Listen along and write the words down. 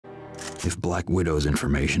If Black Widow's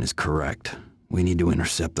information is correct, we need to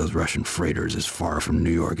intercept those Russian freighters as far from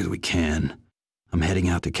New York as we can. I'm heading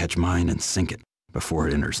out to catch mine and sink it before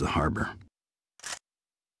it enters the harbor.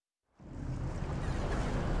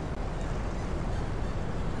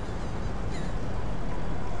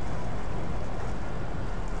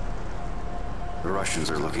 The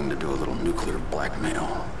Russians are looking to do a little nuclear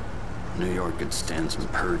blackmail. New York could stand some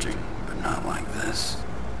purging, but not like this.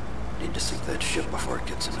 Need to sink that ship before it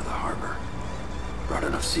gets into the harbor. Brought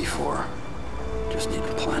enough C4. Just need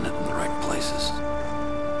to plant it in the right places.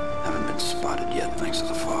 Haven't been spotted yet thanks to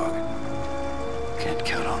the fog. Can't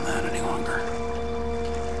count on that any longer.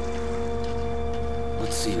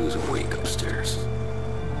 Let's see who's awake upstairs.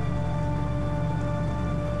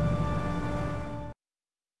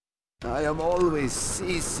 I am always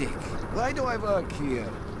seasick. Why do I work here?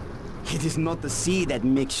 It is not the sea that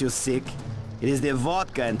makes you sick. It is the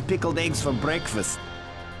vodka and pickled eggs for breakfast.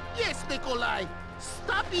 Yes, Nikolai.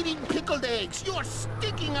 Stop eating pickled eggs. You're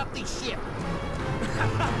stinking up the ship.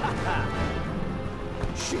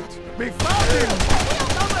 Shit! We found him!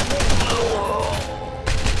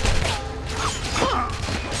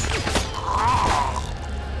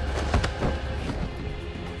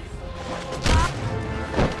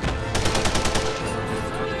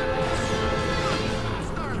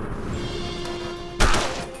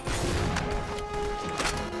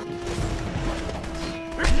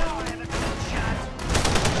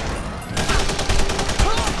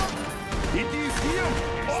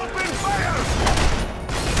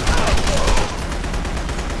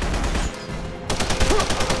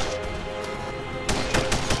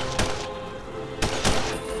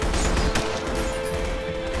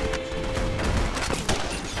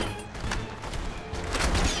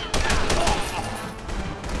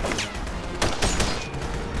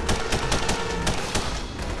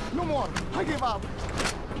 I give up.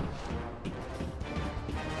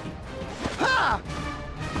 Ha!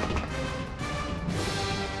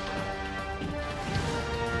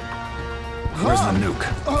 Where's the nuke?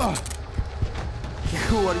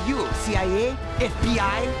 Who are you? CIA?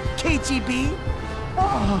 FBI? KGB?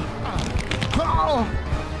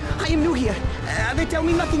 I am new here. They tell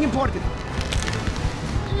me nothing important.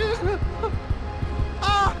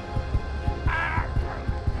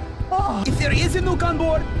 If there is a nuke on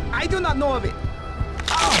board, I do not know of it.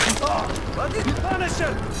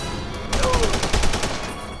 Punisher!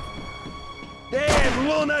 Damn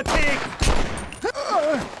lunatic!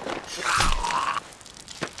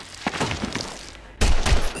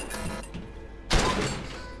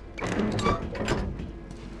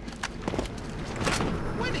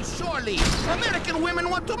 Willie, surely! American women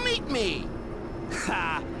want to meet me!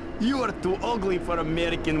 Ha! You are too ugly for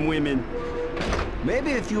American women.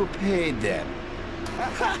 Maybe if you paid them.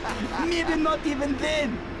 Maybe not even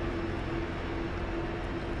then.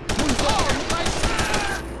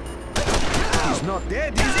 He's not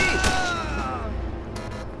dead, is he?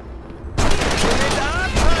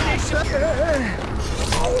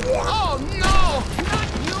 Oh no! Not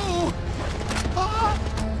you!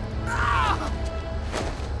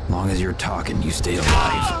 Long as you're talking, you stay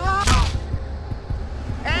alive.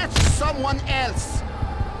 Ask someone else!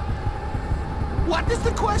 What is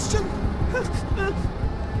the question?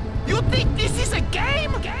 You think this is a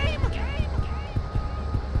game?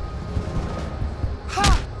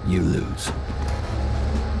 Ha! You lose.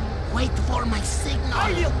 Wait for my signal.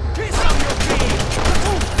 I will piss on your feet!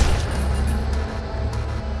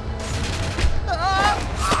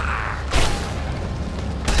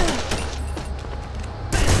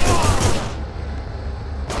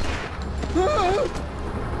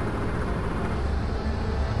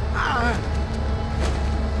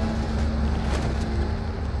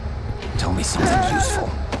 Tell me something useful.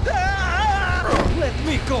 Let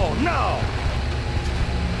me go now!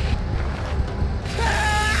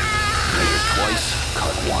 Later twice,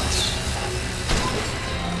 cut once.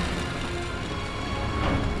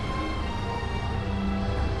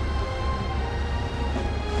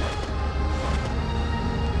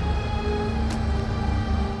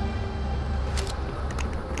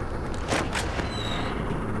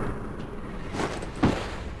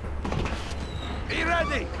 Be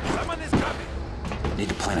ready! Someone is coming! Need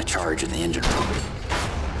to plant a charge in the engine room.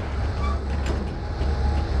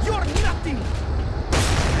 You're nothing!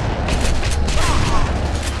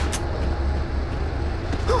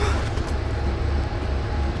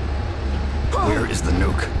 Where is the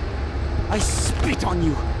nuke? I spit on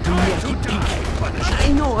you, American pig.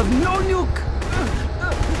 I know of no nuke.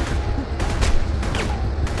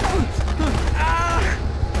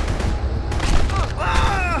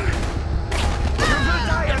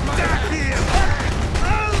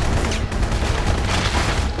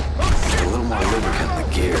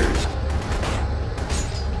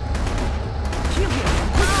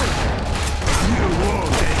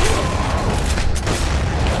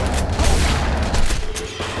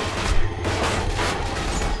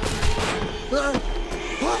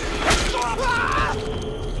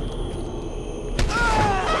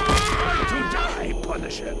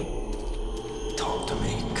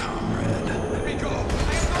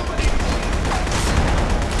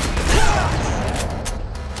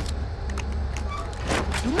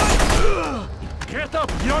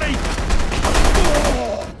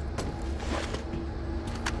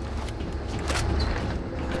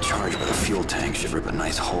 just rip a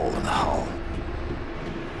nice hole in the hull.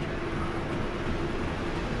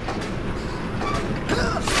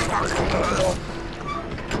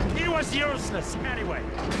 He was useless anyway.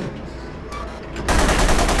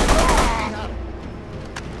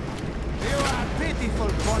 You are pitiful,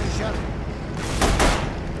 Punisher.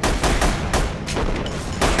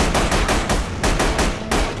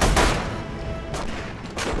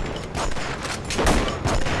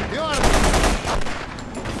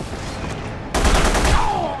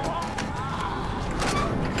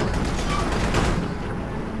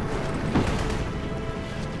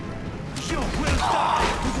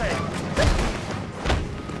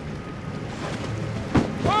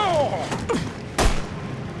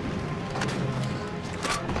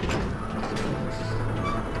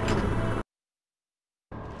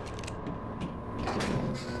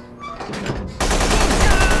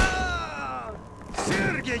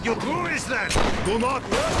 Who is that? Do not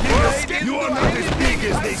escape. You are not as big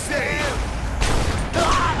as they say.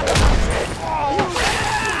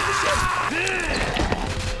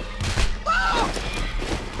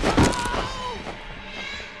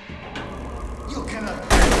 You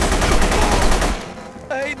cannot.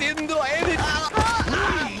 I didn't do anything.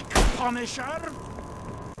 Weak, Punisher.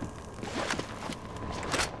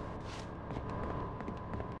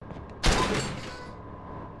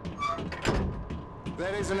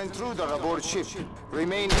 There is an intruder aboard ship.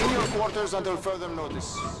 Remain in your quarters until further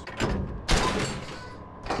notice.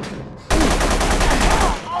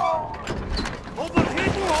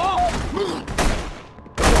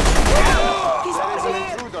 There is an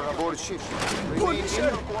intruder aboard ship. Remain in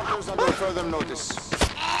your quarters until further notice.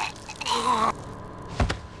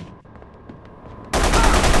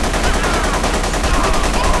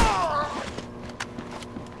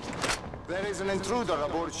 There is an intruder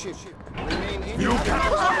aboard ship. Remain in your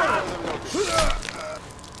quarters until further notice.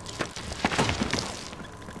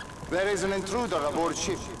 There is an intruder aboard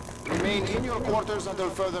ship. Remain in your quarters until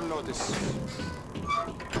further notice.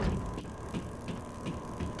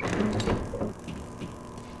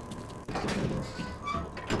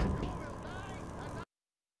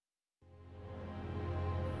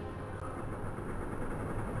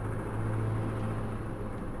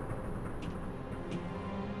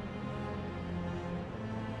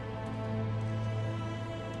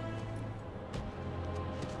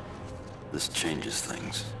 This changes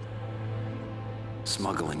things.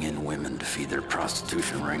 Smuggling in women to feed their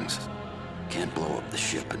prostitution rings. Can't blow up the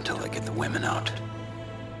ship until I get the women out.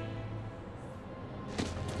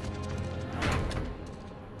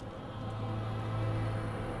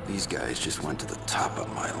 These guys just went to the top of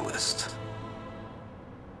my list.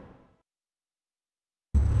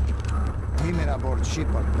 Women aboard ship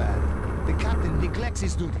are bad. The captain neglects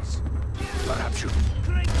his duties. Perhaps you.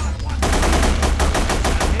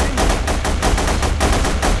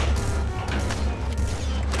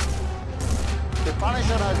 The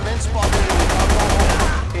Punisher has been spotted in the cargo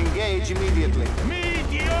hold. Engage immediately. Meet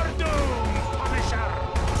your doom, Punisher.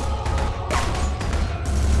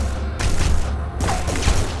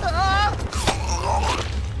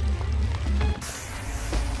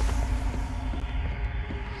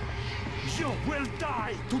 You will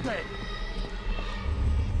die today.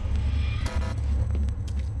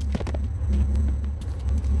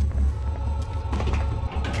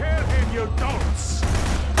 Kill him, you don'ts.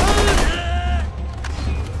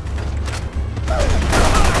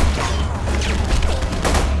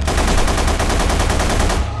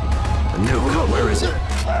 Nuke, where is it?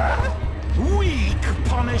 Weak,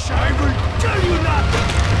 Punisher. I will tell you nothing.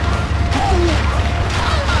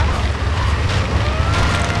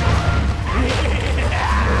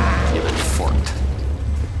 You've been forked.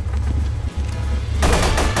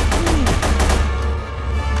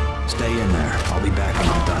 Stay in there. I'll be back when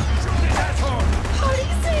I'm done. How do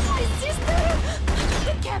you save my sister?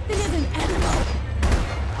 The captain is an animal.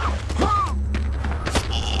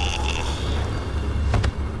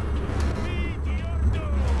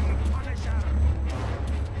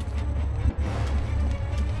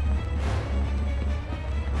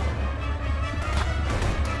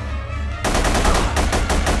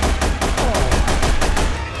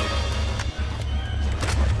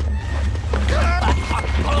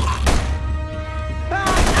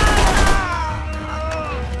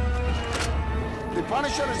 The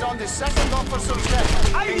Punisher is on the second officer's deck.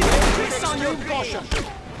 Engage with extreme caution.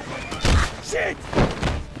 Shit!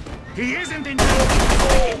 He isn't in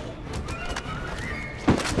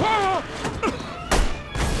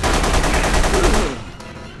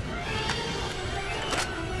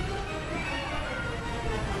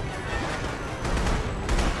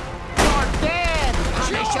You're dead,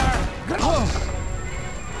 Punisher!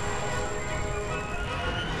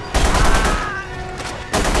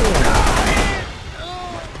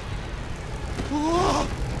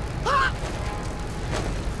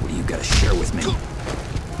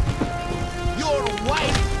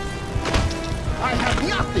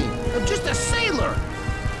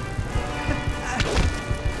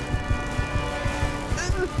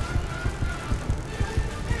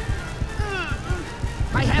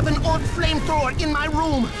 flamethrower in my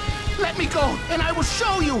room. Let me go, and I will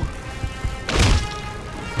show you.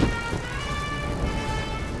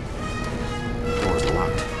 Door's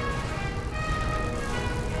locked.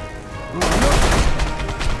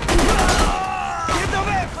 Get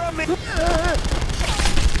away from me!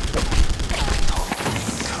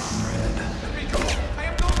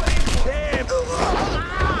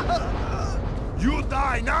 You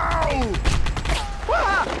die now!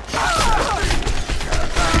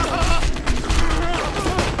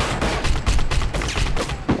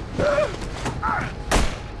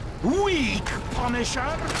 Weak,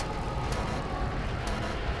 Punisher!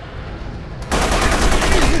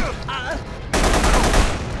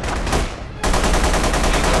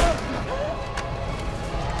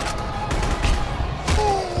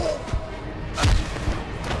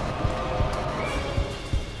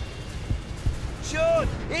 Shoot!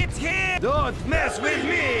 It's here! Don't mess with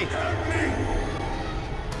me!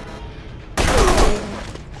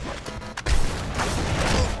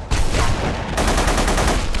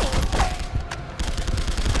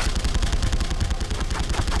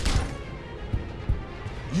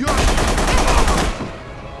 You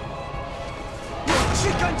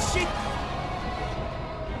chicken shit!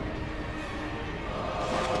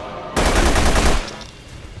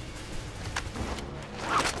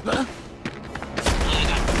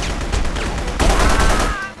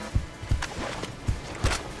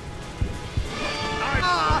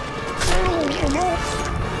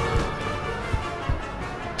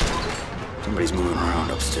 Somebody's moving around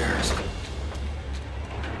upstairs.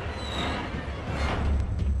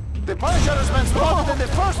 The Punisher has been spotted in the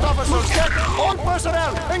first officer's deck. All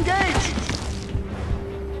personnel, engage!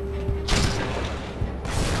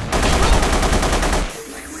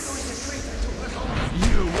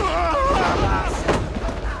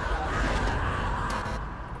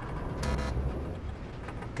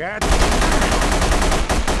 Cat!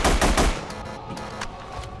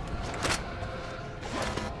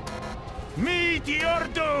 Meet your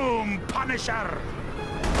doom, Punisher!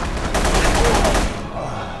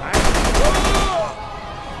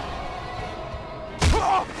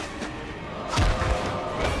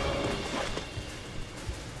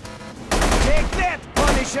 Take that,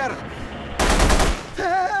 Punisher!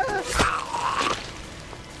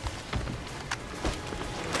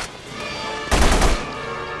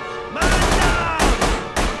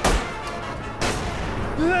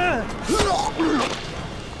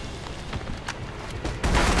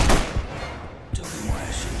 Tell me why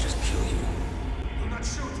I should just kill you. Do not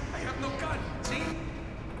shoot! I have no gun! See?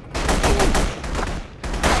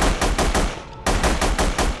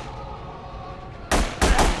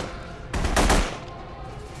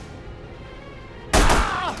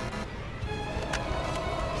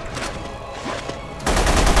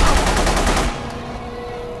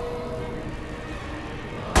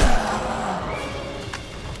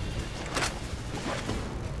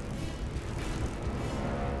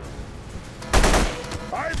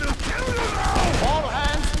 I will kill you now! All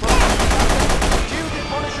hands, kill the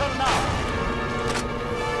Punisher now!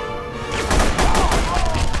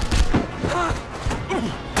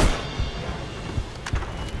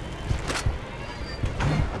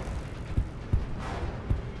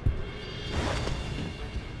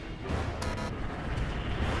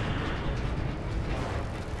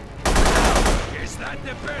 Is that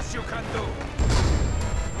the best you can do?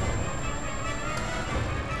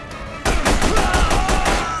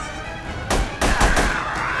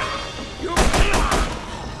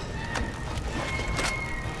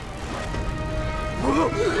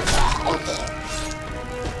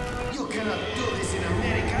 You cannot do this in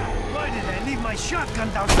America! Why did I leave my shotgun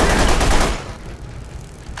downstairs?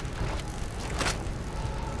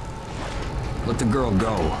 Let the girl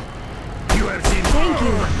go. You have seen... Thank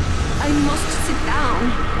you. I must sit down.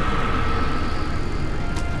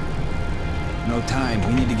 No time.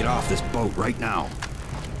 We need to get off this boat right now.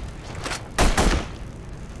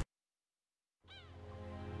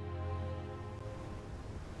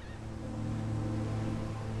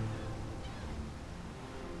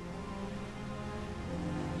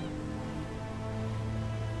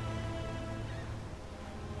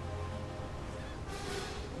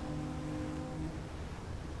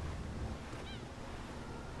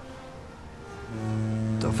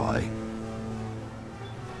 Davai.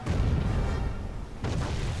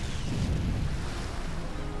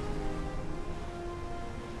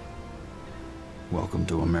 Welcome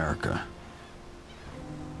to America.